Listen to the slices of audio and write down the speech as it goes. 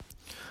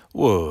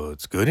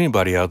What's good,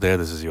 anybody out there?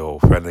 This is your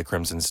friendly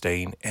Crimson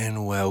Stain,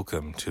 and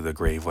welcome to the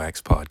Grave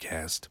Wax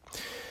Podcast.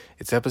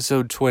 It's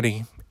episode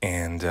 20,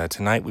 and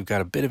tonight we've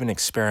got a bit of an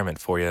experiment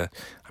for you.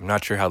 I'm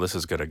not sure how this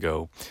is going to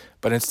go,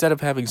 but instead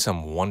of having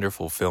some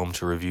wonderful film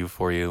to review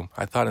for you,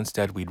 I thought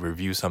instead we'd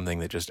review something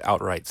that just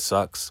outright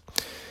sucks.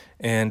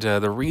 And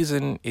the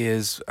reason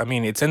is,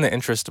 it's in the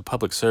interest of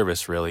public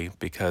service, really,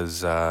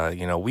 because,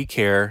 we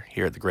care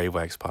here at the Grave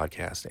Wax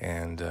Podcast,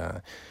 and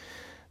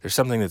there's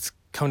something that's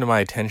come to my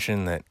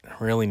attention that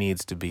really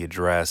needs to be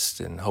addressed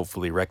and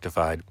hopefully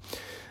rectified,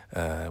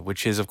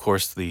 which is, of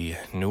course, the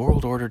New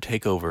World Order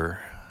takeover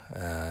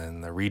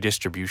and the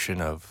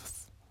redistribution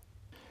of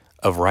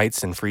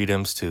rights and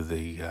freedoms to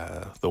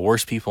the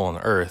worst people on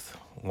Earth,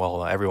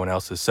 while everyone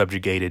else is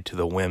subjugated to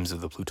the whims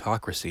of the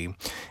plutocracy.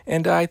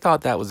 And I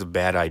thought that was a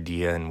bad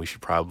idea, and we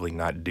should probably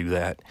not do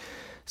that.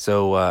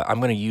 So I'm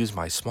going to use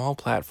my small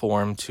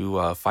platform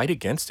to fight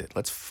against it.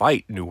 Let's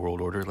fight New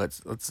World Order.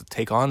 Let's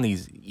take on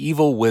these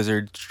evil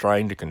wizards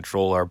trying to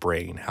control our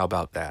brain. How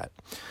about that?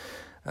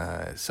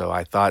 So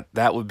I thought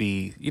that would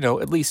be,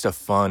 at least a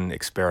fun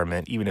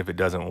experiment. Even if it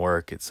doesn't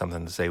work, it's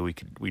something to say we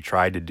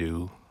tried to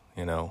do,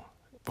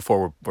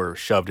 before we're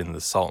shoved into the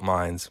salt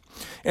mines.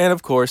 And,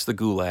 of course, the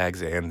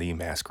gulags and the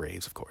mass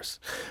graves, of course.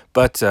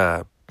 But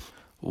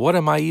what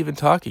am I even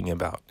talking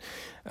about?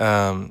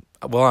 Well,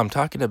 I'm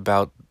talking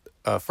about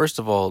first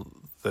of all,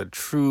 the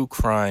true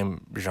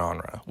crime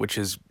genre, which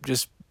is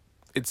just,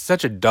 it's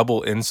such a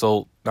double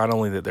insult. Not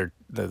only that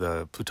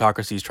the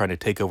plutocracy is trying to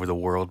take over the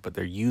world, but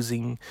they're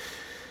using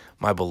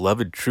my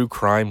beloved true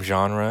crime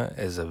genre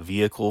as a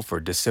vehicle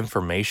for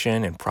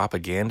disinformation and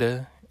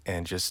propaganda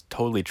and just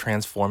totally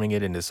transforming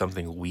it into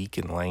something weak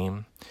and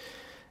lame.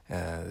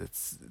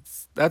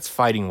 That's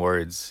fighting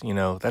words,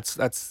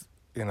 that's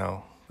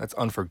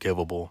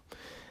unforgivable.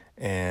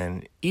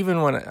 And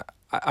even when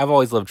I've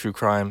always loved true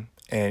crime,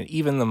 and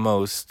even the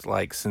most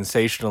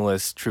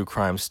sensationalist true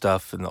crime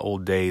stuff in the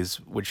old days,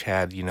 which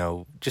had,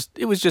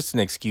 it was just an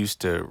excuse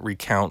to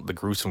recount the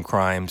gruesome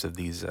crimes of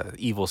these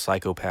evil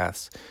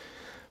psychopaths.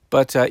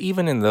 But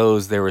even in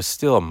those, there was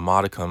still a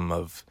modicum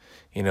of,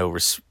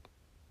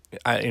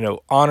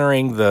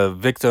 honoring the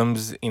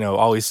victims,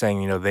 always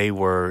saying, they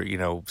were,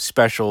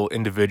 special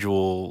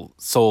individual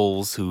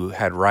souls who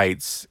had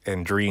rights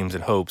and dreams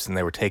and hopes, and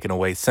they were taken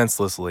away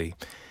senselessly.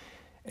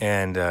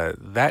 And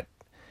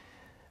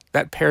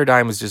that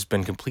paradigm has just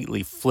been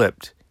completely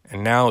flipped,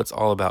 and now it's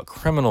all about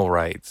criminal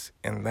rights,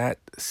 and that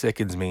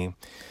sickens me.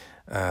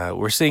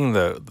 We're seeing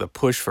the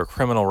push for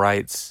criminal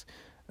rights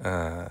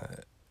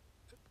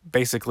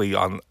basically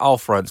on all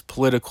fronts,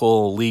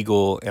 political,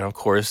 legal, and of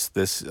course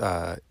this,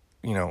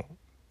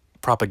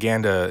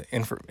 propaganda,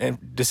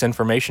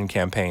 disinformation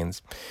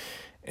campaigns.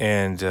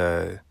 And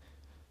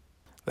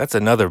that's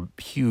another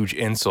huge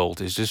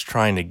insult, is just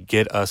trying to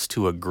get us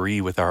to agree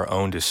with our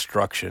own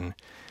destruction.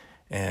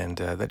 And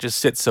that just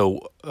sits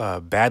so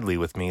badly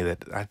with me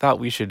that I thought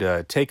we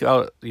should take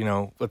out,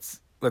 let's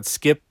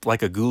skip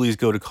like a Ghoulies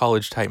Go to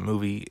College type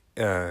movie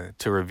to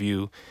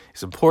review.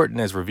 As important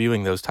as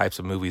reviewing those types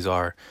of movies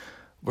are,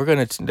 we're going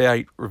to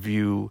tonight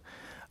review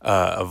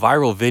a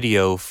viral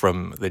video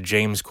from the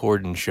James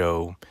Corden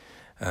show,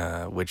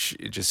 which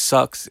it just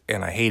sucks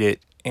and I hate it.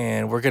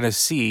 And we're going to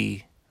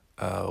see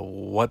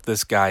what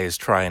this guy is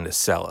trying to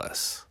sell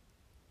us.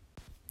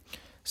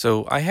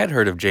 So I had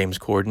heard of James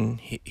Corden.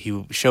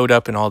 He showed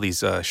up in all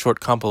these short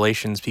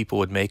compilations people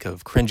would make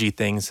of cringy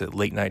things that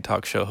late night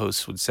talk show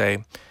hosts would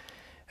say.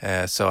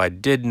 So I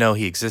did know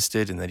he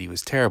existed and that he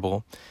was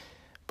terrible,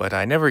 but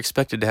I never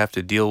expected to have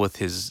to deal with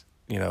his,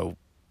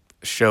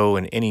 show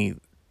in any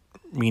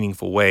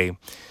meaningful way.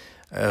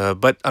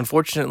 But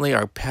unfortunately,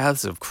 our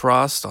paths have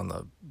crossed on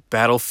the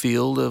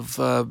battlefield of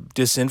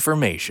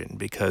disinformation,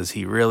 because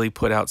he really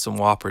put out some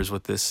whoppers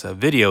with this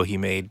video he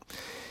made.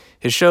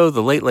 His show,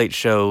 The Late Late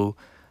Show,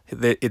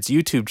 its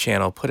YouTube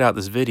channel put out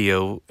this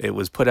video. It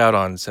was put out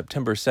on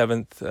September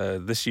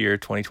 7th this year,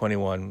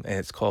 2021, and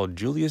it's called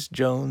Julius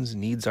Jones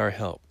Needs Our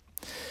Help.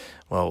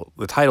 Well,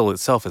 the title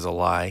itself is a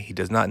lie. He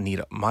does not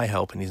need my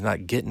help, and he's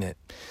not getting it.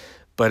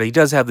 But he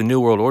does have the New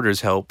World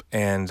Order's help,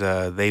 and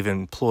they've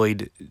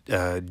employed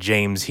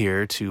James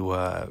here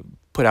to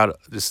put out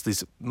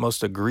these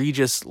most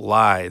egregious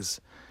lies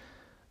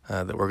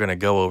that we're going to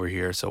go over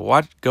here.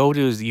 So go to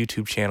his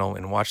YouTube channel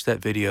and watch that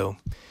video,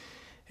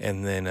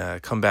 and then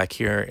come back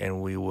here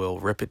and we will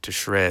rip it to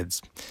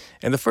shreds.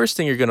 And the first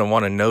thing you're going to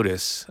want to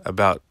notice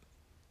about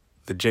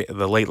the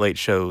Late Late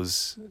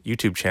Show's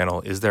YouTube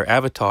channel is their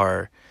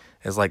avatar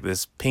is like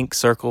this pink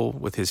circle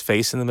with his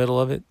face in the middle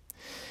of it.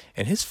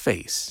 And his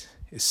face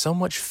is so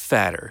much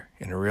fatter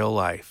in real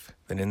life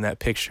than in that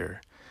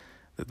picture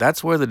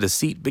that's where the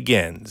deceit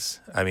begins.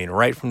 I mean,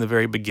 right from the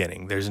very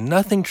beginning. There's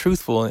nothing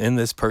truthful in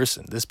this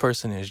person. This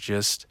person is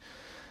just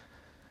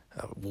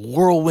a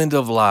whirlwind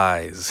of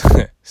lies.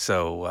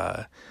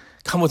 So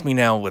come with me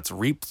now. Let's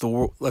reap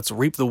the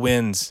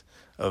winds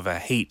of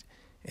hate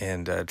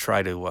and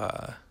try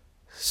to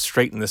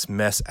straighten this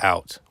mess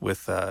out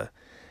with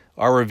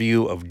our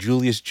review of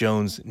Julius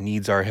Jones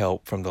Needs Our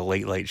Help from The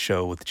Late Late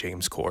Show with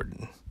James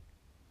Corden.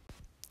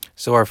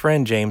 So our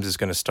friend James is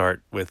going to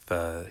start with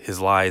his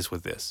lies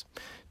with this.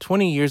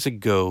 20 years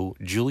ago,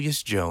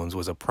 Julius Jones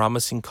was a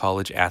promising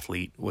college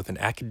athlete with an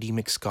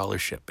academic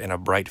scholarship and a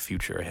bright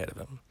future ahead of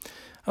him.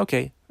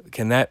 Okay,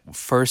 can that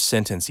first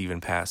sentence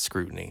even pass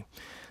scrutiny?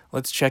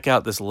 Let's check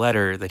out this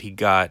letter that he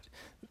got.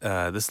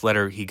 This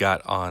letter he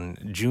got on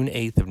June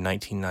 8th of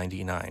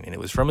 1999, and it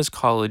was from his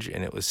college,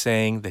 and it was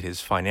saying that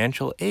his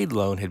financial aid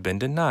loan had been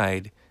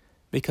denied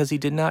because he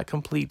did not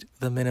complete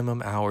the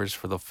minimum hours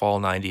for the fall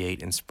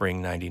 98 and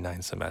spring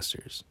 99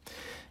 semesters.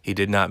 He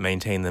did not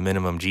maintain the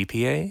minimum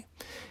GPA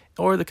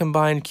or the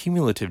combined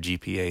cumulative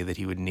GPA that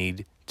he would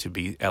need to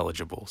be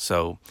eligible.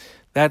 So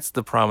that's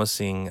the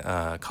promising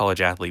college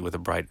athlete with a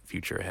bright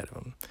future ahead of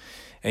him.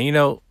 And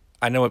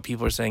I know what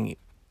people are saying.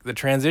 The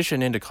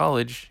transition into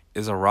college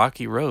is a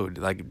rocky road.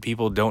 Like,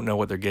 people don't know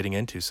what they're getting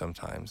into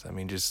sometimes. I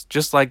mean,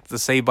 just like the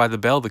Saved by the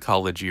Bell, the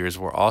college years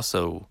were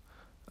also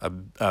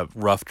a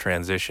rough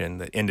transition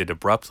that ended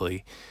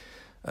abruptly.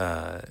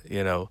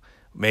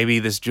 Maybe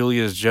this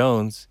Julius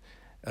Jones,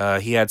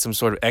 he had some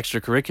sort of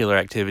extracurricular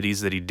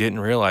activities that he didn't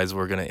realize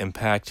were going to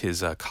impact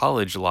his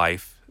college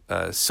life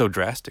so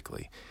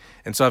drastically.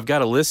 And so I've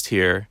got a list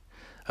here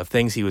of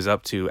things he was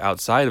up to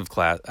outside of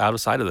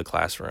the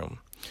classroom.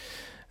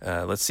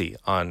 Let's see.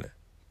 On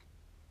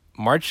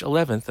March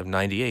 11th of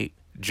 98,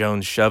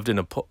 Jones shoved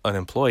an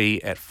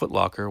employee at Foot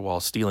Locker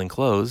while stealing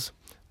clothes.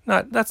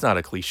 That's not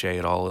a cliche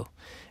at all.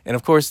 And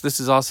of course,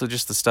 this is also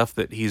just the stuff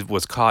that he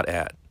was caught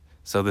at.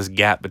 So this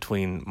gap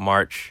between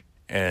March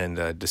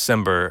and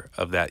December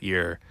of that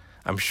year,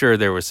 I'm sure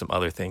there were some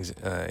other things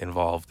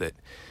involved that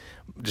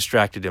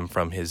distracted him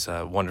from his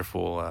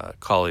wonderful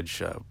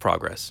college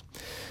progress.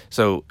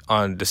 So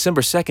on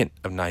December 2nd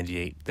of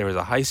 98, there was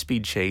a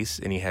high-speed chase,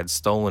 and he had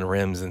stolen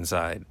rims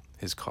inside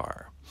his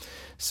car.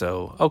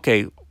 So,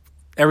 okay,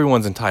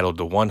 everyone's entitled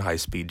to one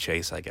high-speed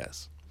chase, I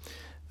guess.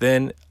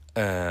 Then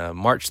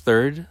March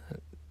 3rd,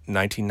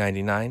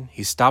 1999,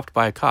 he's stopped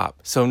by a cop.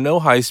 So no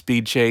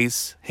high-speed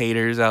chase,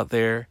 haters out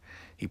there.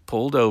 He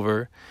pulled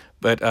over,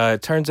 but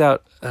it turns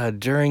out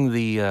during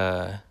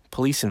the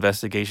police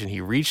investigation, he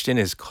reached in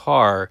his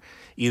car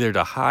either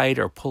to hide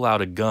or pull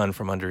out a gun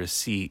from under his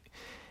seat,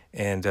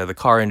 and the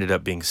car ended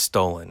up being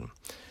stolen.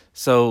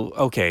 So,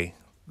 okay,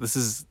 this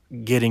is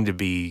getting to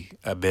be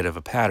a bit of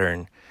a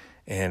pattern,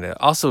 and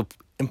also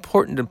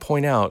important to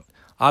point out,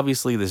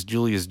 obviously this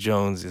Julius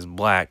Jones is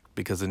black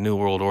because the New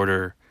World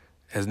Order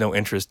has no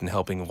interest in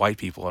helping white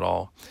people at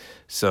all.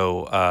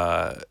 So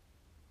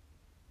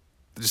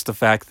just the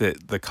fact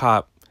that the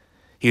cop,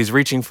 he was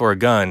reaching for a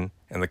gun,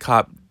 and the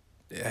cop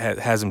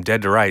has him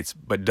dead to rights,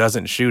 but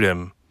doesn't shoot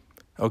him.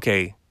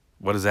 Okay,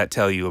 what does that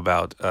tell you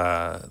about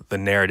the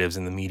narratives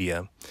in the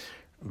media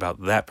about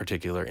that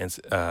particular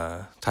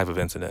type of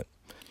incident?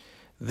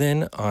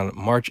 Then on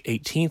March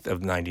 18th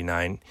of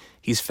 99,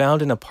 he's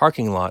found in a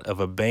parking lot of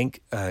a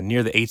bank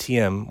near the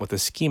ATM with a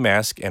ski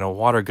mask and a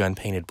water gun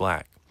painted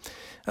black.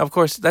 Now, of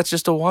course, that's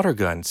just a water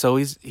gun, so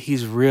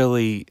he's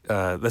really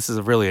this is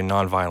really a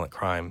nonviolent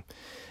crime.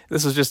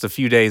 This was just a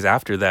few days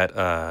after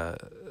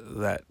that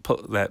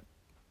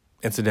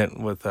incident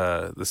with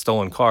the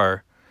stolen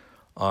car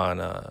on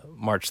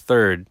March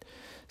 3rd.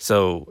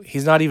 So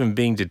he's not even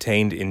being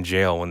detained in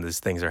jail when these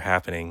things are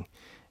happening.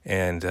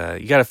 And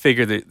you got to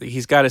figure that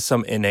he's got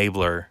some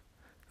enabler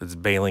that's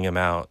bailing him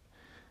out.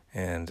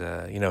 And,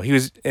 he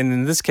was, and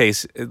in this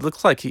case, it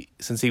looks like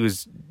since he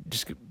was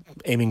just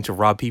aiming to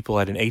rob people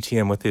at an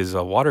ATM with his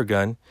water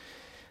gun,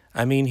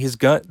 I mean,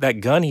 that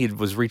gun he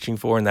was reaching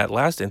for in that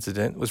last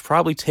incident was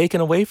probably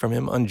taken away from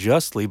him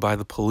unjustly by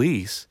the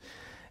police.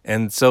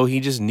 And so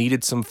he just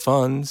needed some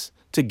funds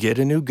to get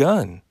a new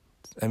gun.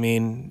 I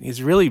mean,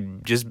 he's really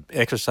just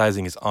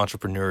exercising his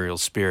entrepreneurial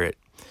spirit.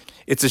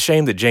 It's a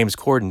shame that James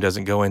Corden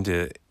doesn't go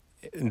into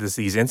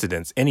these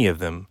incidents, any of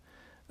them,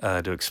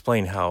 to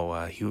explain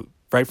how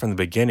right from the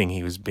beginning,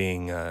 he was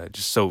being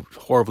just so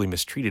horribly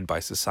mistreated by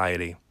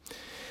society.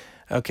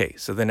 Okay,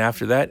 so then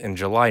after that, in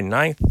July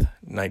 9th,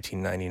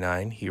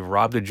 1999, he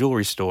robbed a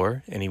jewelry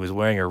store, and he was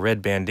wearing a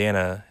red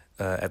bandana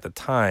at the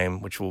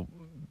time, which will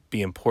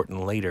be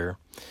important later.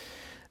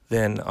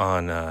 Then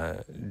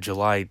on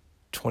July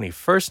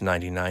 21st,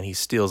 99, he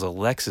steals a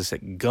Lexus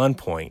at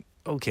gunpoint.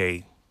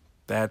 Okay,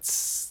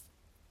 that's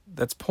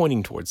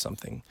pointing towards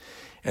something.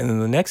 And then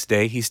the next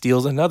day, he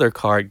steals another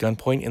car at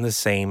gunpoint in the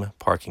same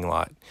parking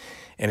lot.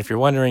 And if you're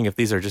wondering if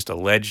these are just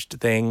alleged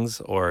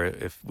things or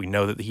if we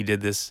know that he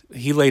did this,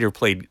 he later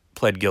pled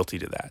guilty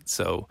to that.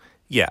 So,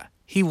 yeah,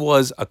 he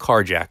was a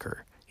carjacker.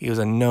 He was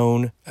a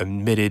known,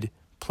 admitted,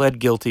 pled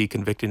guilty,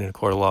 convicted in a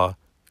court of law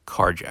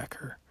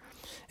carjacker.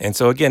 And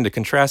so, again, to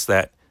contrast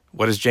that,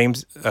 what does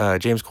James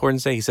Corden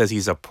say? He says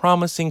he's a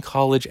promising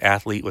college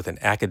athlete with an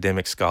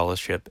academic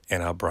scholarship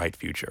and a bright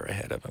future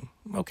ahead of him.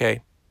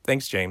 Okay,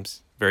 thanks,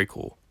 James. Very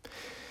cool.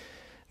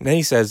 And then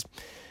he says,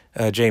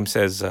 James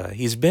says,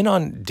 he's been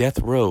on death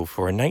row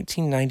for a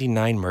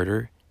 1999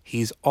 murder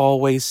he's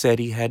always said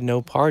he had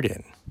no part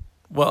in.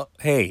 Well,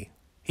 hey,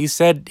 he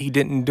said he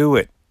didn't do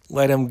it.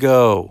 Let him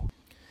go.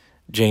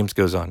 James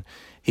goes on.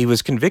 He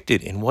was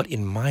convicted in what,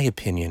 in my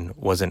opinion,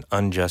 was an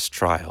unjust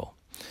trial.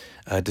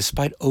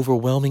 despite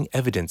overwhelming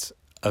evidence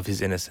of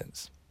his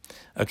innocence.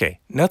 Okay,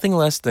 nothing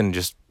less than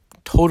just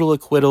total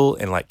acquittal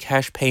and like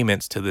cash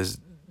payments to this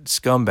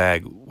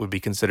scumbag would be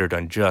considered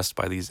unjust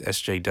by these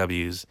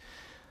SJWs.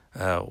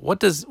 What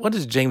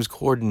does James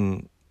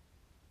Corden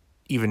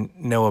even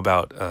know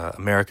about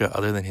America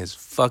other than his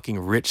fucking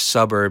rich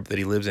suburb that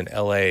he lives in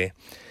L.A.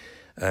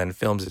 and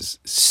films his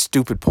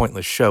stupid,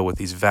 pointless show with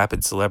these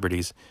vapid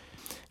celebrities?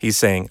 He's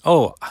saying,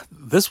 "Oh,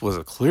 this was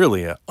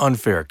clearly an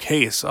unfair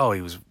case. Oh,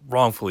 he was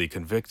wrongfully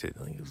convicted.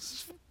 He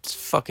was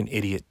fucking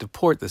idiot.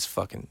 Deport this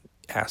fucking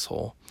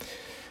asshole."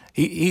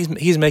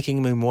 He's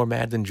making me more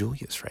mad than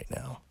Julius right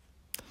now.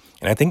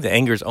 And I think the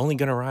anger is only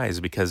going to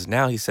rise because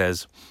now he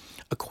says,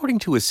 according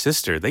to his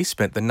sister, they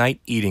spent the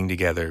night eating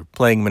together,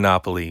 playing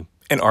Monopoly,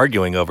 and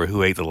arguing over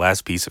who ate the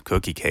last piece of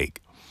cookie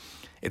cake.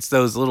 It's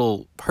those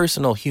little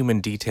personal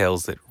human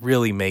details that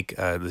really make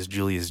this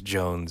Julius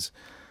Jones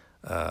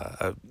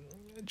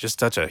just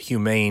such a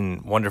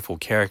humane, wonderful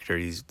character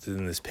he's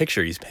in this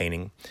picture he's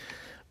painting.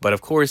 But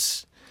of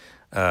course,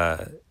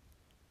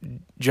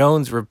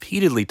 Jones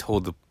repeatedly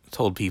told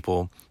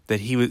people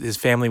that his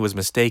family was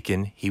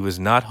mistaken. He was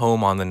not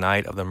home on the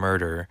night of the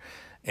murder.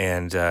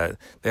 And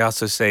they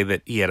also say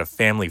that he had a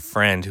family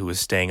friend who was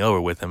staying over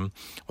with him.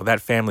 Well,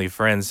 that family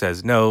friend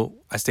says, no,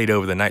 I stayed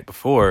over the night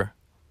before,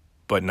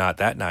 but not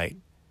that night.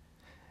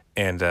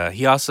 And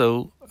he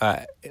also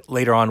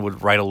later on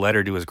would write a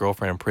letter to his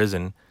girlfriend in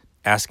prison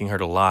asking her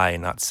to lie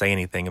and not say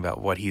anything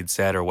about what he had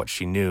said or what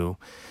she knew.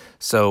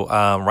 So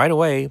right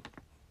away,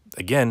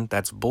 again,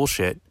 that's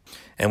bullshit.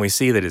 And we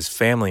see that his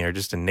family are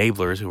just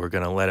enablers who are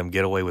going to let him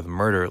get away with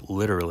murder,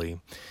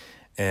 literally.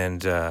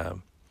 And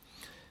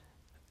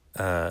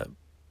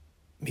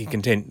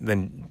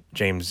then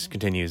James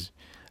continues,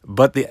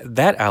 but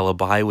that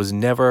alibi was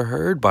never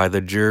heard by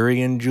the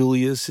jury in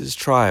Julius's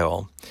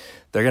trial.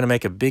 They're going to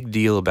make a big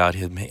deal about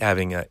him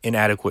having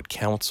inadequate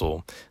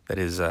counsel, that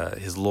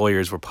his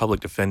lawyers were public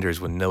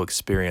defenders with no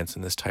experience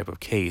in this type of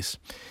case.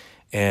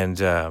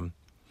 And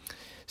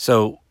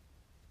so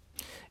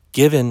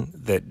given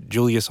that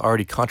Julius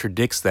already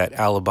contradicts that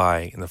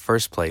alibi in the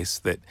first place,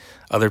 that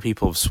other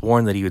people have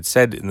sworn that he had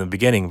said in the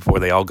beginning before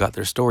they all got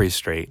their stories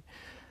straight,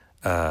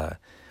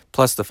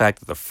 plus the fact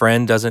that the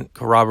friend doesn't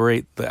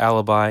corroborate the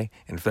alibi,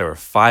 and if there were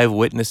 5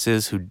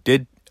 witnesses who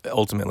did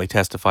ultimately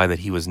testify that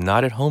he was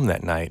not at home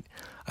that night,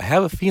 I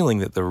have a feeling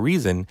that the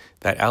reason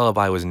that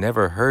alibi was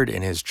never heard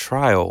in his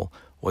trial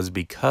was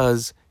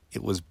because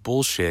it was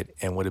bullshit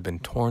and would have been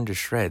torn to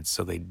shreds,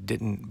 so they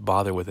didn't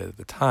bother with it at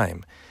the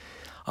time.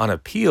 On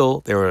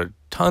appeal, there were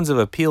tons of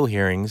appeal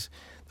hearings.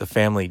 The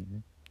family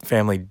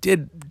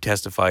did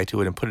testify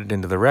to it and put it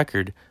into the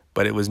record,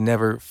 but it was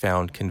never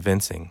found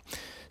convincing.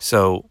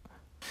 So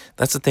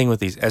that's the thing with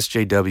these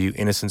SJW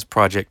Innocence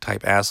Project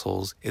type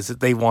assholes, is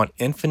that they want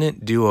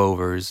infinite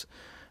do-overs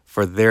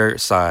for their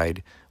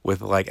side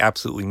with like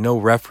absolutely no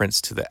reference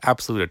to the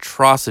absolute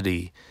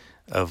atrocity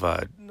of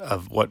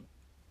what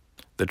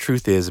the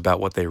truth is about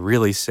what they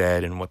really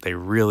said and what they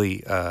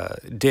really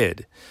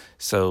did.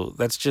 So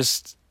that's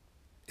just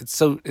it's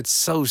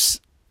so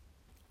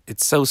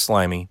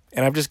slimy,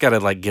 and I've just got to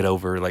like get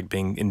over like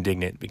being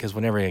indignant because we're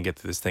never gonna get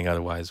through this thing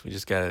otherwise. We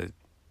just gotta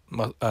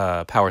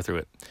power through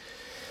it.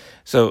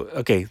 So,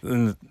 okay,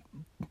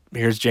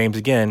 here's James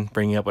again,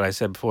 bringing up what I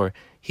said before.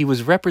 He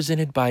was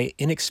represented by an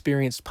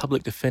inexperienced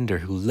public defender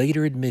who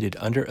later admitted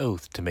under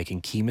oath to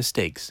making key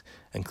mistakes,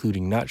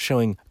 including not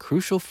showing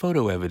crucial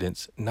photo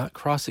evidence, not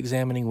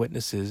cross-examining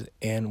witnesses,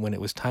 and when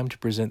it was time to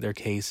present their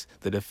case,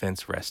 the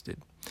defense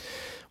rested.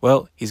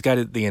 Well, he's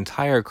got the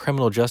entire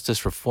criminal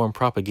justice reform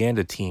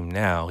propaganda team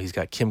now. He's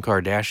got Kim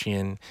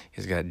Kardashian.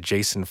 He's got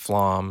Jason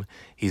Flom.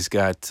 He's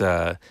got,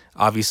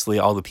 obviously,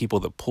 all the people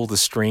that pull the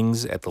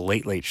strings at the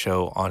Late Late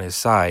Show on his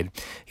side.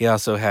 He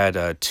also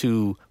had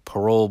 2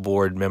 parole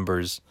board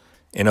members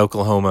in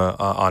Oklahoma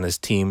on his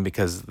team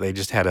because they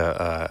just had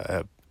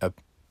a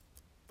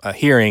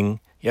hearing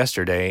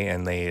yesterday,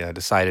 and they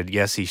decided,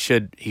 yes, he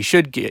should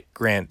be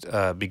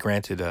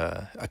granted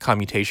a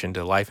commutation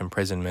to life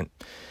imprisonment.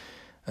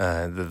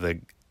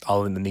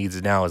 All it needs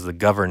now is the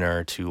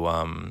governor to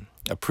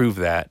approve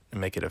that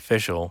and make it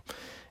official.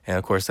 And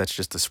of course, that's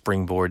just a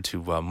springboard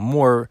to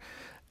more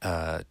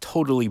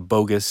totally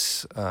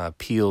bogus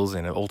appeals,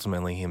 and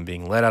ultimately him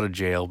being let out of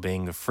jail,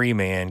 being a free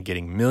man,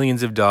 getting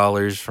millions of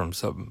dollars from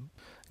some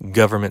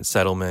government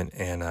settlement,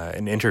 and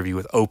an interview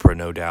with Oprah,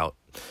 no doubt.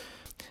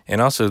 And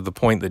also the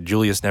point that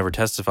Julius never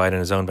testified in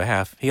his own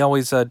behalf. He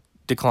always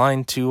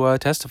declined to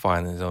testify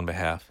on his own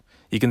behalf.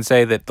 You can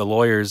say that the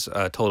lawyers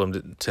told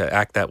him to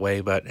act that way,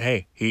 but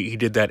hey, he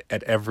did that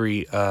at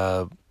every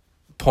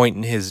point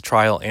in his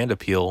trial and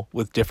appeal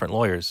with different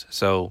lawyers.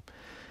 So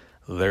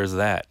there's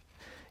that.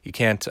 You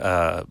can't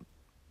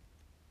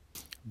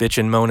bitch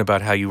and moan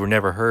about how you were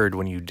never heard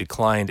when you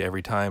declined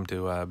every time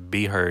to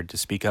be heard, to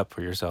speak up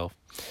for yourself.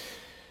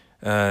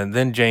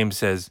 Then James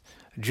says,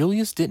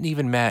 Julius didn't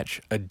even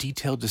match a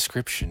detailed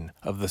description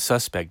of the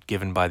suspect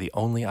given by the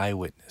only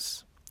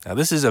eyewitness. Now,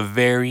 this is a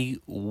very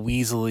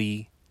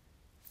weaselly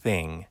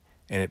thing,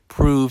 and it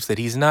proves that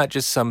he's not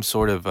just some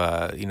sort of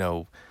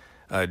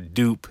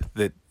dupe,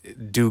 that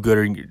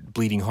do-gooder,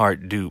 bleeding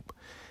heart dupe.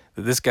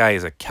 That this guy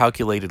is a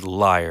calculated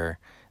liar,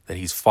 that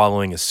he's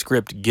following a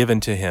script given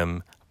to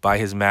him by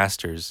his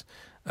masters,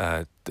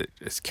 that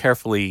is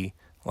carefully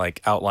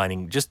like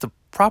outlining just the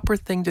proper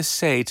thing to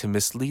say to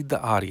mislead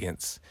the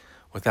audience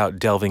without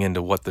delving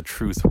into what the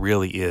truth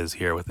really is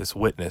here with this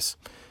witness.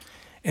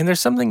 And there's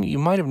something you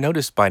might have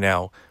noticed by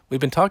now. We've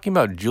been talking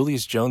about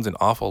Julius Jones an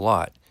awful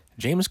lot.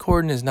 James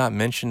Corden has not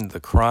mentioned the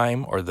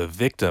crime or the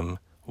victim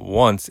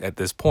once at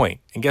this point.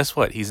 And guess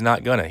what? He's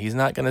not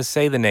gonna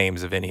say the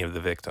names of any of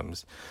the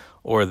victims,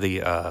 or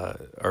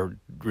or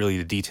really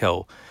to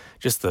detail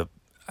just the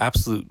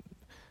absolute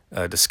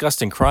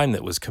disgusting crime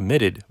that was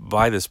committed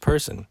by this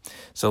person.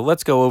 So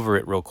let's go over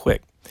it real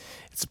quick.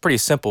 It's pretty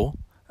simple.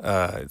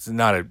 It's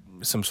not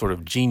some sort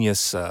of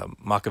genius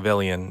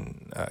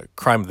Machiavellian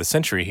crime of the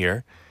century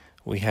here.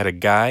 We had a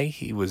guy.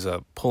 He was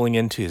pulling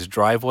into his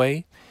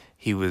driveway.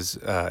 He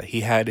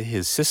had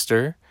his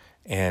sister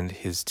and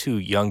his 2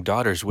 young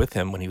daughters with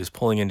him when he was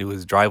pulling into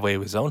his driveway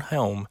of his own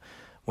home,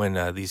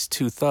 when these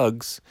 2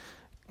 thugs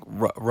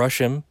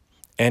rush him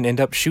and end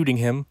up shooting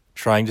him,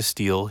 trying to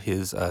steal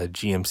his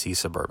GMC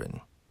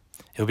Suburban.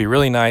 It would be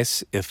really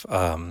nice if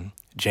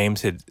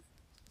James had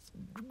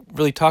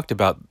really talked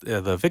about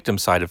the victim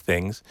side of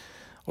things,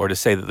 or to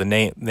say that the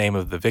name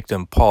of the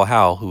victim, Paul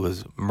Howell, who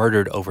was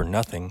murdered over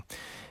nothing,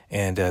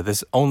 and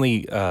this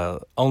only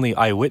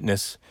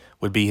eyewitness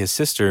would be his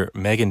sister,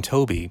 Megan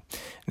Toby.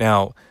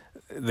 Now,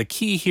 the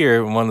key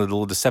here, one of the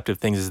little deceptive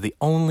things, is the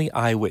only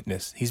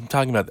eyewitness. He's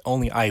talking about the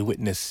only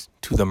eyewitness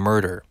to the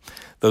murder.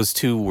 Those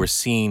 2 were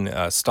seen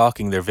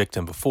stalking their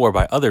victim before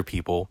by other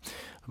people,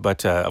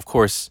 but of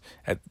course,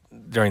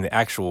 during the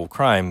actual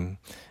crime,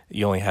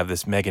 you only have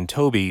this Megan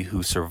Toby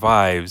who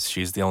survives.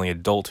 She's the only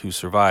adult who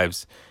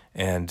survives.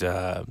 And,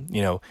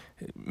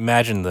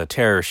 imagine the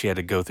terror she had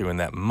to go through in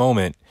that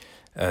moment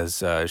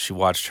as she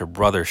watched her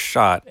brother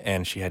shot,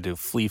 and she had to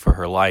flee for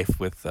her life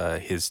with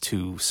his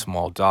 2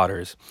 small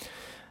daughters.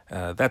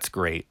 That's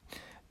great.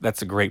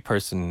 That's a great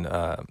person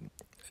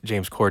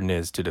James Corden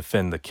is to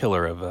defend the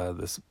killer of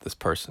this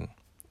person.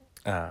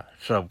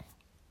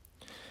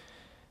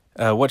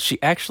 What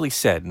she actually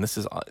said, and this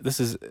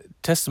is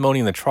testimony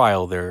in the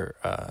trial. They're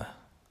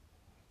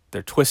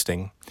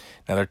twisting.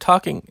 Now they're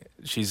talking.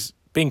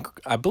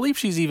 I believe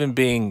she's even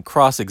being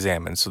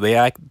cross-examined. So the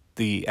act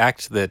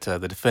that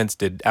the defense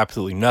did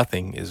absolutely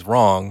nothing is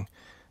wrong,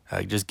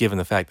 just given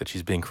the fact that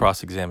she's being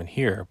cross-examined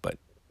here. But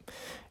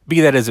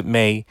be that as it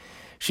may,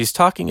 she's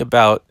talking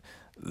about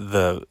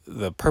the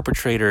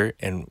perpetrator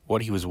and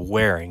what he was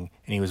wearing,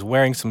 and he was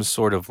wearing some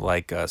sort of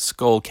like a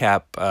skull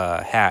cap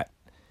hat.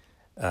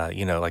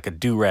 Like a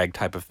do-rag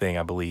type of thing,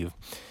 I believe.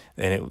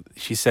 And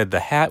she said the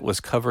hat was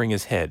covering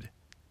his head.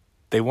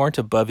 They weren't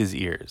above his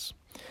ears.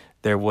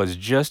 There was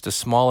just a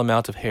small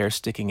amount of hair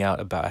sticking out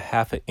about a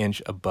half an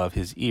inch above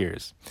his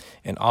ears.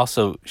 And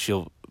also,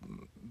 she'll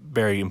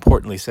very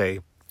importantly say,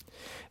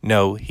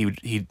 no,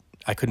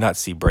 I could not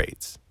see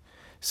braids.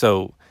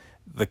 So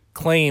the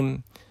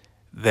claim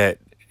that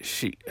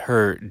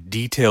her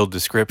detailed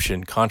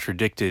description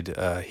contradicted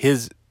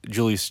his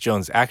Julius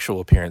Jones' actual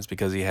appearance,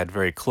 because he had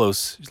very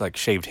close, like,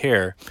 shaved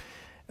hair.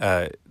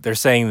 They're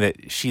saying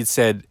that she'd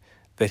said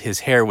that his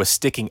hair was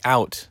sticking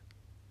out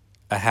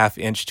a half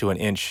inch to an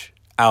inch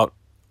out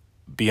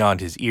beyond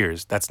his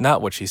ears. That's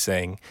not what she's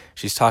saying.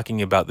 She's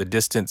talking about the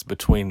distance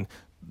between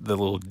the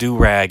little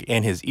do-rag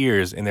and his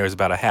ears, and there was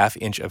about a half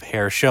inch of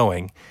hair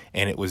showing,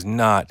 and it was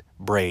not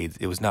braids.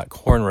 It was not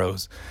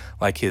cornrows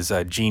like his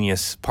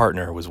genius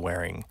partner was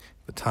wearing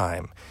at the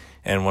time.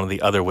 And one of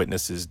the other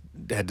witnesses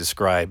had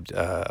described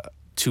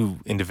 2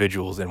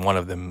 individuals, and one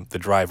of them, the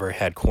driver,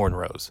 had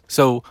cornrows.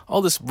 So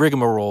all this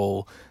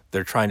rigmarole,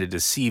 they're trying to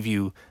deceive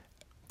you,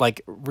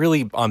 like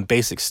really on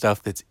basic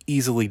stuff that's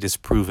easily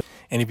disproven.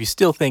 And if you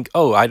still think,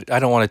 I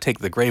don't want to take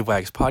the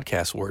Gravewags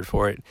podcast word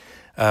for it,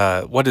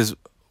 what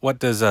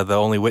does the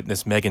only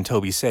witness, Megan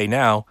Toby, say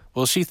now?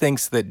 Well, she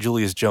thinks that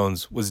Julius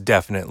Jones was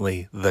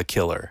definitely the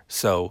killer.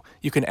 So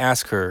you can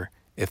ask her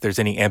if there's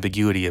any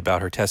ambiguity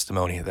about her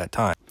testimony at that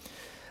time.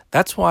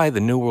 That's why the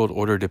New World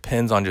Order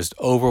depends on just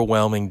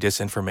overwhelming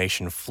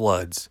disinformation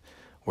floods,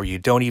 where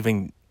it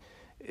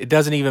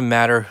doesn't even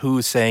matter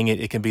who's saying it.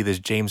 It can be this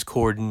James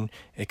Corden.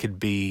 It could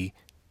be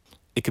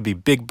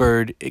Big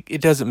Bird.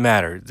 It doesn't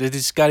matter. They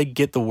just got to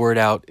get the word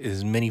out in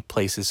as many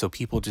places so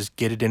people just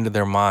get it into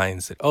their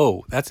minds that,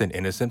 that's an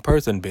innocent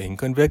person being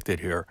convicted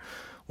here.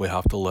 We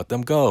have to let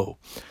them go.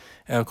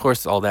 And of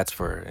course, all that's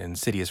for an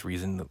insidious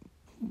reason,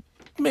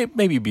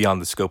 maybe beyond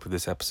the scope of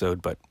this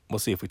episode, but we'll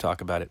see if we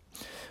talk about it.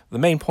 The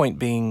main point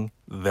being,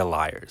 they're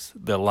liars.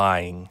 They're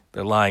lying.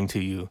 They're lying to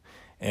you.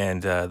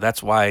 And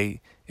that's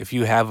why if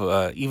you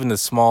have even a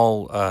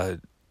small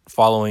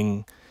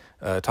following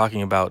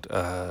talking about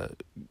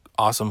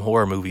awesome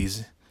horror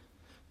movies,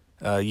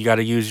 you got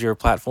to use your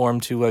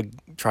platform to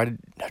try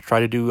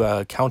to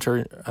do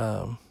counter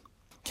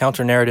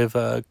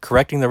narrative,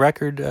 correcting the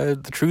record,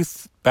 the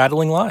truth,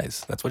 battling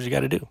lies. That's what you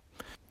got to do.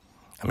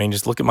 I mean,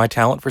 just look at my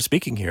talent for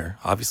speaking here.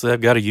 Obviously,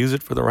 I've got to use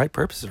it for the right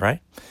purposes, right?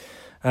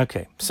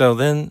 Okay, so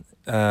then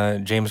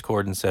James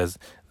Corden says,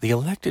 the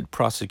elected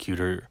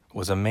prosecutor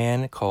was a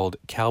man called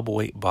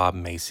Cowboy Bob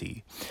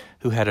Macy,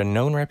 who had a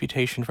known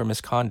reputation for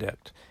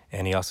misconduct.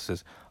 And he also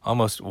says,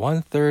 almost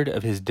 1/3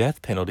 of his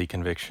death penalty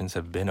convictions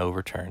have been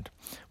overturned.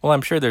 Well,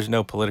 I'm sure there's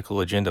no political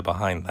agenda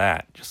behind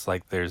that, just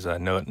like there's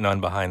none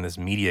behind this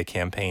media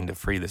campaign to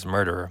free this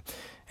murderer.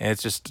 And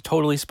it's just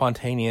totally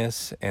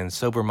spontaneous and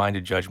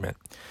sober-minded judgment.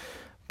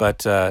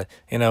 But,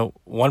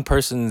 one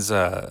person's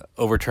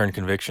overturned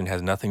conviction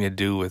has nothing to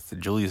do with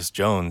Julius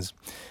Jones,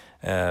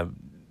 uh,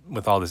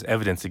 with all this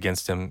evidence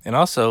against him. And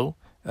also,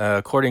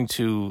 according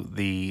to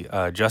the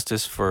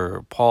Justice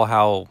for Paul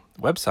Howell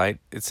website,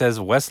 it says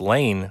Wes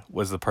Lane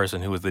was the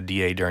person who was the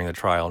DA during the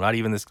trial. Not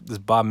even this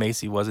Bob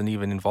Macy wasn't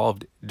even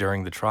involved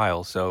during the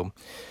trial. So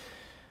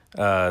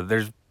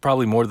there's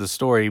probably more to the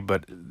story,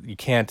 but you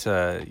can't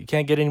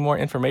get any more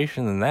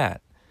information than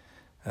that.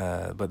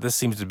 But this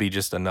seems to be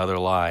just another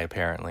lie,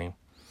 apparently.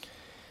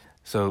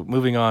 So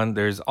moving on,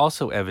 there's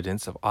also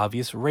evidence of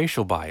obvious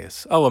racial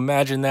bias. Oh,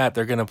 imagine that.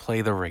 They're going to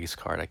play the race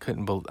card.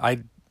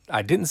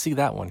 I didn't see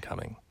that one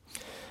coming.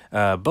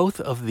 Both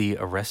the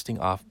arresting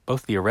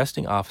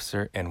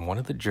officer and one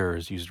of the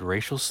jurors used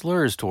racial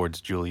slurs towards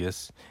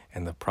Julius,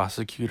 and the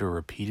prosecutor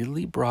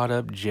repeatedly brought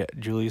up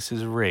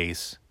Julius's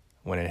race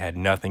when it had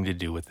nothing to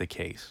do with the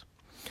case.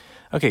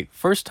 Okay,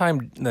 first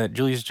time that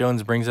Julius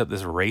Jones brings up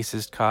this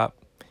racist cop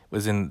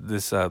was in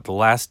this The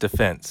Last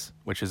Defense,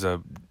 which is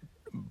a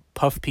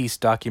puff piece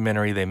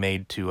documentary they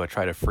made to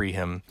try to free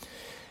him.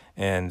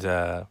 And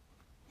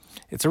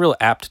it's a real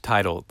apt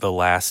title, The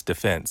Last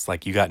Defense.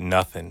 Like, you got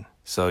nothing,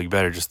 so you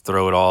better just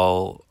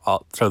throw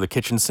the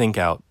kitchen sink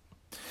out.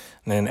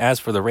 And then as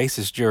for the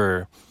racist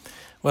juror,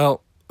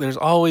 well, there's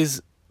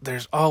always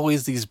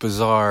these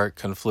bizarre,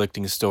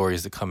 conflicting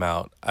stories that come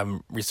out.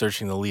 I'm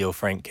researching the Leo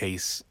Frank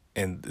case,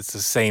 and it's the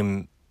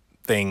same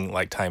thing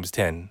like times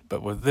 10.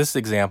 But with this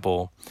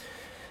example,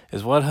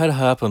 is what had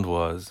happened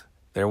was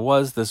there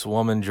was this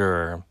woman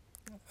juror,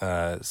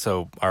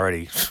 so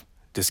already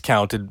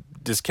discount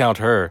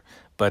her,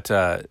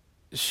 but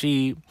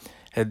she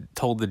had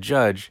told the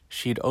judge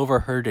she'd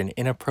overheard an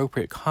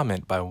inappropriate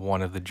comment by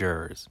one of the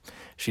jurors.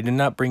 She did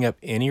not bring up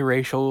any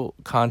racial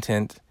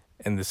content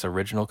in this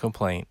original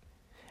complaint,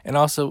 and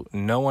also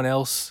no one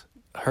else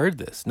heard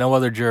this. No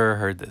other juror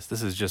heard this.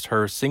 This is just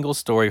her single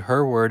story,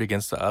 her word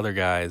against the other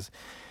guys,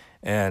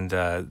 and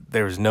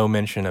there was no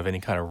mention of any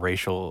kind of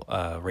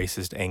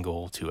racist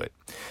angle to it.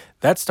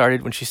 That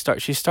started when she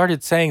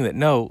started saying that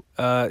no,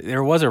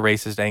 there was a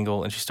racist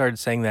angle, and she started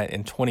saying that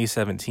in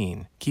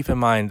 2017. Keep in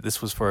mind,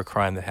 this was for a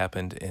crime that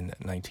happened in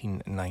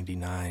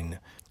 1999.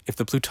 If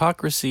the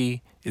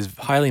plutocracy is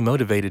highly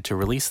motivated to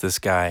release this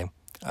guy,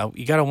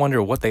 you got to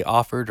wonder what they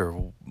offered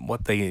or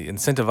what they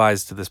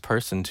incentivized to this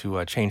person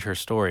to change her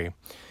story,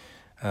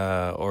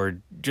 or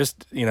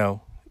just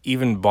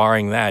even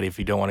barring that, if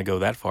you don't want to go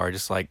that far,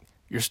 just like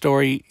your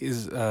story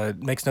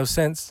makes no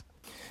sense.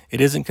 It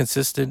isn't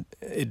consistent.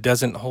 It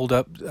doesn't hold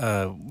up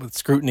with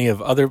scrutiny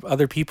of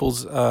other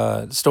people's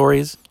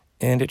stories,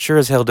 and it sure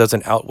as hell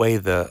doesn't outweigh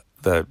the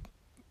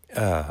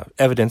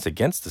evidence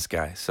against this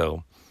guy.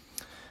 So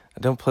I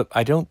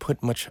don't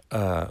put much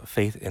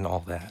faith in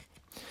all that.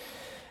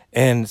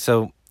 And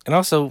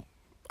also,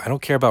 I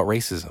don't care about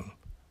racism.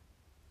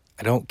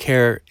 I don't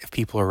care if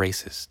people are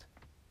racist,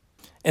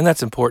 and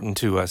that's important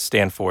to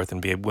stand forth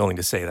and be willing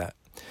to say that.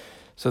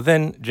 So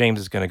then James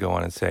is going to go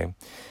on and say,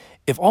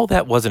 if all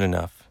that wasn't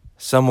enough,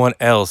 someone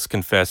else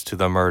confessed to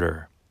the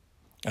murder.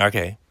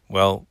 Okay,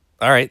 well,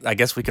 all right, I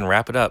guess we can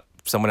wrap it up.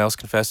 Someone else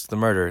confessed to the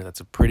murder.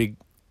 That's pretty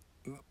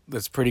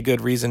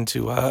good reason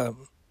to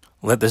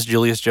let this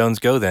Julius Jones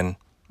go then.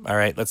 All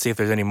right, let's see if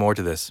there's any more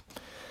to this.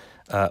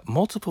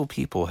 Multiple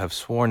people have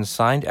sworn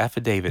signed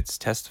affidavits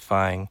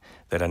testifying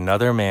that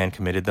another man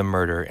committed the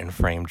murder and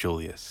framed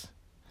Julius.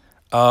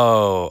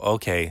 Oh,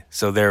 okay,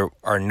 so there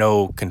are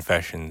no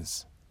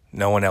confessions.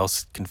 No one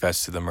else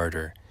confessed to the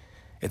murder.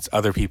 It's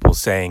other people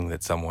saying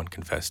that someone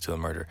confessed to the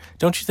murder.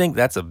 Don't you think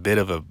that's a bit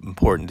of an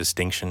important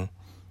distinction?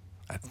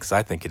 Because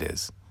I think it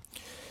is.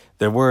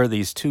 There were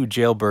these two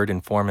jailbird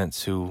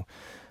informants who,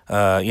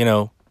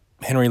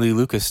 Henry Lee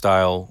Lucas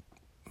style,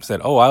 said,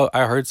 "Oh,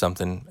 I heard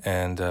something,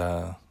 and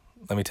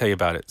let me tell you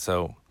about it."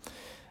 So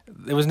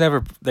they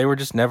were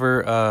just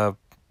never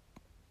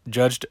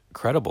judged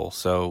credible.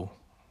 So,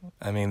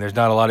 I mean, there's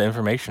not a lot of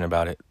information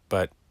about it,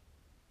 but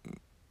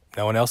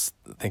no one else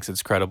thinks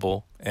it's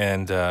credible.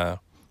 And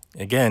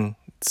again,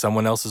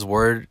 someone else's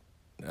word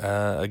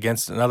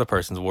against another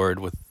person's word,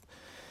 with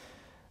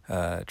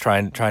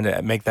trying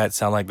to make that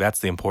sound like that's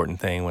the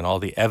important thing when all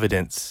the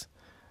evidence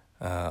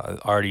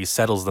already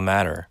settles the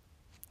matter,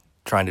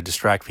 trying to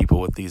distract people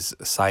with these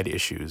side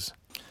issues.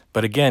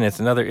 But again, it's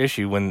another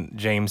issue when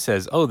James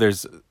says, "Oh,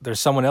 there's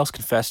someone else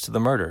confessed to the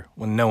murder,"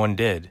 when no one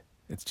did.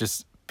 It's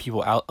just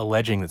people out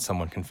alleging that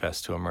someone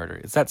confessed to a murder.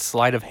 It's that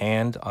sleight of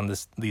hand on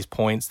these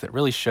points that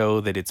really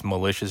show that it's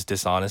malicious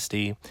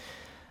dishonesty.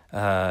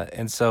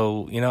 And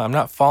so, I'm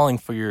not falling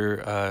for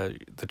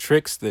the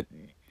tricks that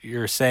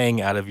you're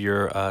saying out of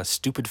your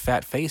stupid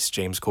fat face,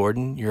 James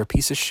Corden. You're a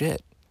piece of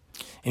shit.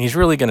 And he's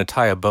really going to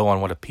tie a bow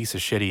on what a piece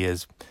of shit he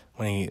is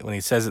when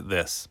he says it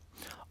this.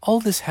 All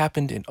this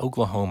happened in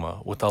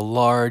Oklahoma with a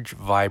large,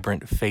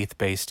 vibrant,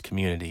 faith-based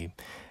community.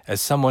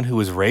 As someone who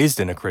was raised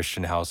in a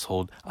Christian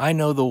household, I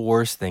know the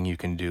worst thing you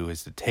can do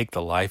is to take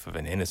the life of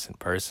an innocent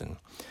person.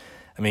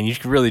 I mean, you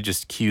could really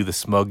just cue the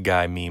smug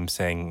guy meme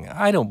saying,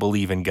 I don't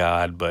believe in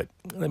God, but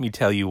let me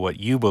tell you what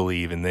you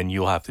believe, and then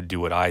you'll have to do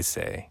what I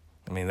say.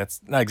 I mean,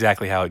 that's not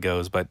exactly how it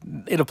goes, but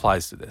it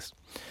applies to this.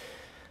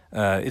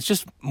 It's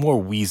just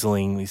more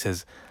weaseling. He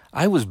says,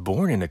 I was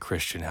born in a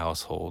Christian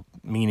household,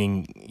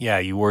 meaning, yeah,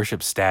 you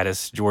worship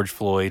status, George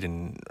Floyd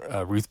and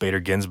Ruth Bader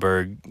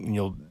Ginsburg. And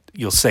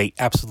you'll say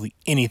absolutely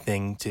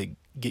anything to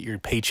get your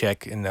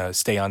paycheck and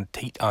stay on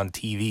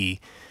TV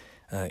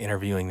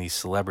interviewing these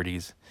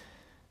celebrities.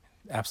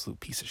 Absolute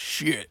piece of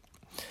shit.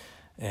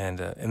 And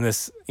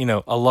this,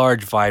 a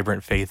large,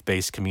 vibrant,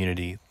 faith-based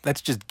community,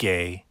 that's just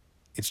gay.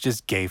 It's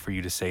just gay for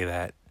you to say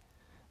that.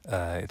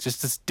 It's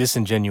just this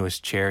disingenuous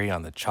cherry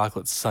on the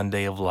chocolate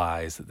sundae of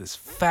lies that this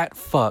fat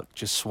fuck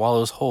just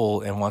swallows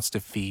whole and wants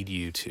to feed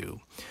you to.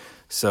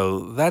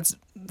 So that's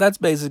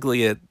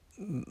basically it.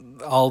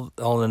 All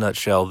in a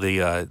nutshell.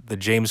 The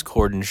James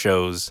Corden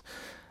show's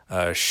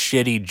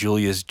shitty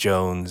Julius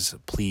Jones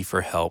plea for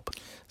help.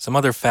 Some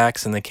other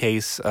facts in the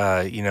case.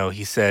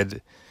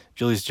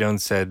 Julius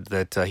Jones said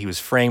that he was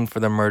framed for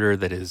the murder.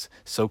 That his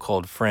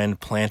so-called friend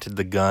planted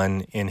the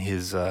gun in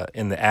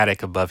the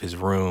attic above his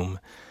room.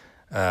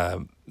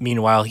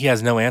 Meanwhile, he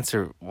has no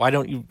answer. Why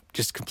don't you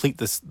just complete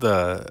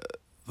the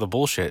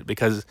bullshit?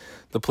 Because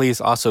the police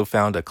also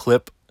found a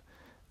clip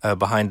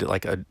behind it,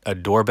 like a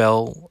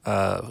doorbell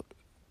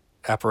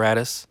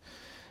apparatus.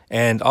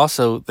 And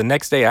also, the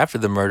next day after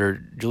the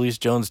murder, Julius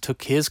Jones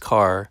took his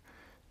car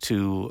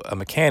to a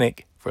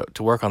mechanic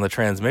to work on the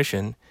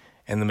transmission,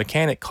 and the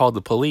mechanic called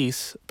the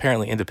police,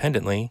 apparently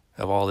independently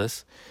of all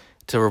this,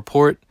 to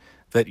report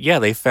that, yeah,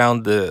 they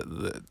found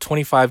the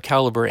 25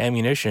 caliber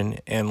ammunition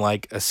and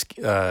like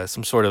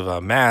some sort of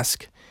a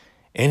mask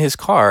in his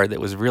car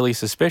that was really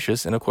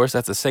suspicious. And of course,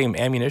 that's the same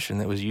ammunition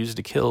that was used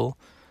to kill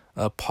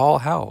Paul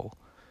Howell.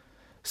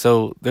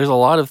 So there's a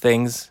lot of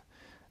things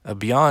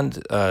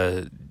beyond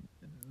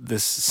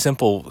this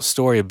simple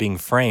story of being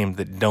framed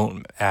that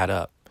don't add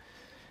up.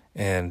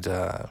 And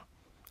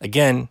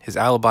again, his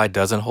alibi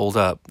doesn't hold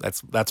up.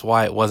 That's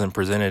why it wasn't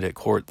presented at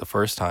court the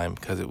first time,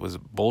 because it was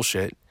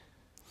bullshit.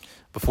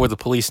 Before the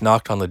police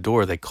knocked on the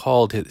door, they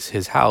called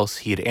his house.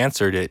 He had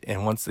answered it,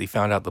 and once they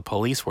found out the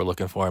police were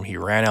looking for him, he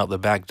ran out the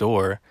back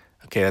door.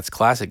 Okay, that's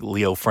classic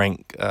Leo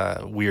Frank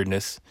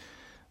weirdness.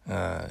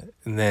 And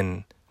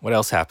then what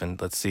else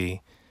happened? Let's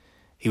see.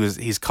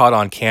 He's caught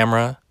on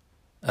camera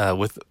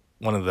with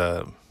one of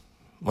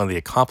the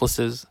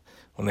accomplices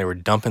when they were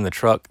dumping the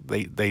truck.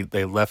 They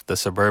left the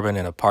Suburban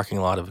in a parking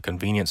lot of a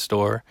convenience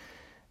store.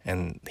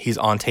 And he's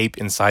on tape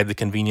inside the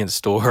convenience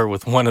store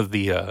with one of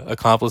the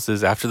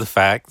accomplices after the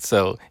fact.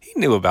 So he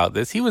knew about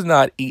this. He was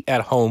not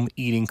at home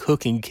eating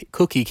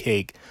cookie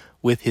cake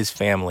with his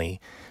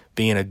family,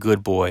 being a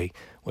good boy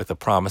with a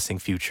promising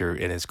future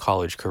in his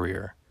college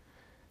career.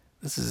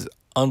 This is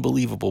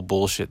unbelievable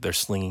bullshit they're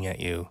slinging at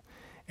you.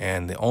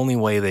 And the only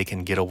way they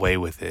can get away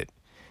with it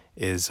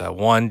is,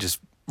 one,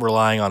 just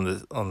relying on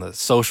the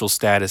social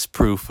status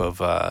proof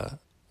of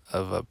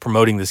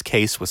promoting this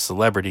case with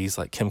celebrities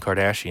like Kim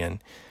Kardashian,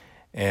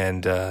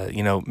 and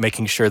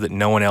making sure that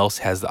no one else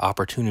has the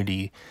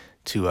opportunity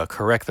to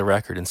correct the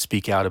record and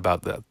speak out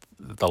about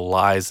the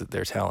lies that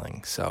they're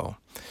telling. So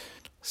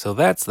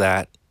that's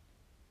that.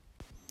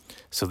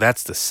 So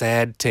that's the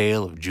sad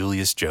tale of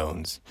Julius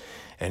Jones,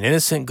 an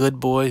innocent good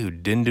boy who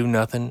didn't do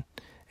nothing,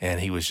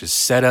 and he was just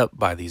set up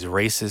by these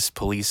racist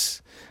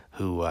police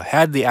who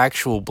had the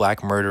actual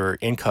black murderer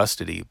in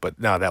custody. But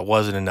no, that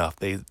wasn't enough.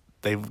 They're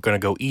going to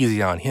go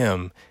easy on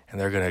him, and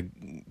they're going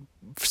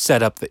to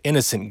set up the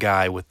innocent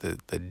guy with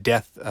the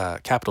death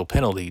capital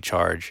penalty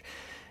charge,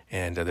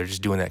 and they're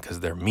just doing that because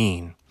they're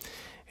mean.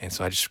 And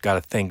so I just got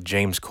to thank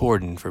James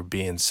Corden for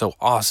being so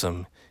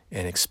awesome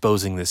and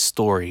exposing this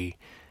story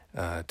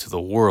to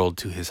the world,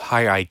 to his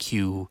high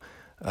IQ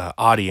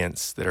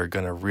audience that are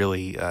going to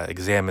really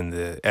examine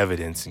the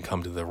evidence and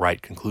come to the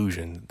right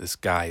conclusion. This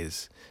guy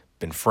has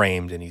been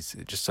framed, and he's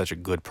just such a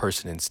good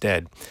person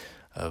instead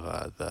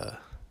of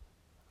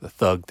the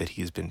thug that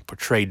he's been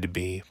portrayed to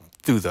be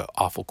through the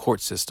awful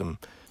court system.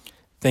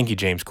 Thank you,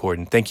 James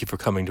Corden. Thank you for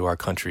coming to our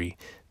country.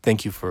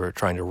 Thank you for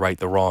trying to right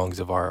the wrongs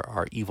of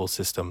our evil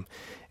system.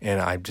 And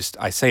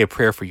I say a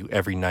prayer for you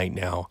every night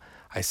now.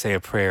 I say a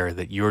prayer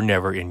that you're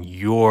never in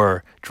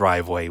your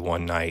driveway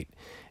one night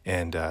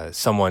and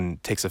someone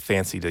takes a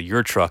fancy to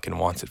your truck and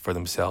wants it for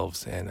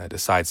themselves and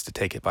decides to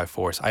take it by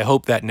force. I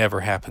hope that never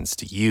happens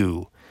to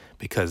you,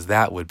 because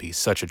that would be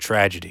such a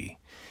tragedy.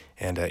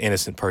 And an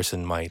innocent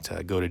person might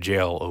go to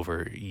jail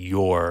over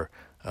your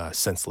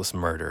senseless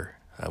murder.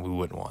 We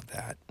wouldn't want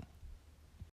that.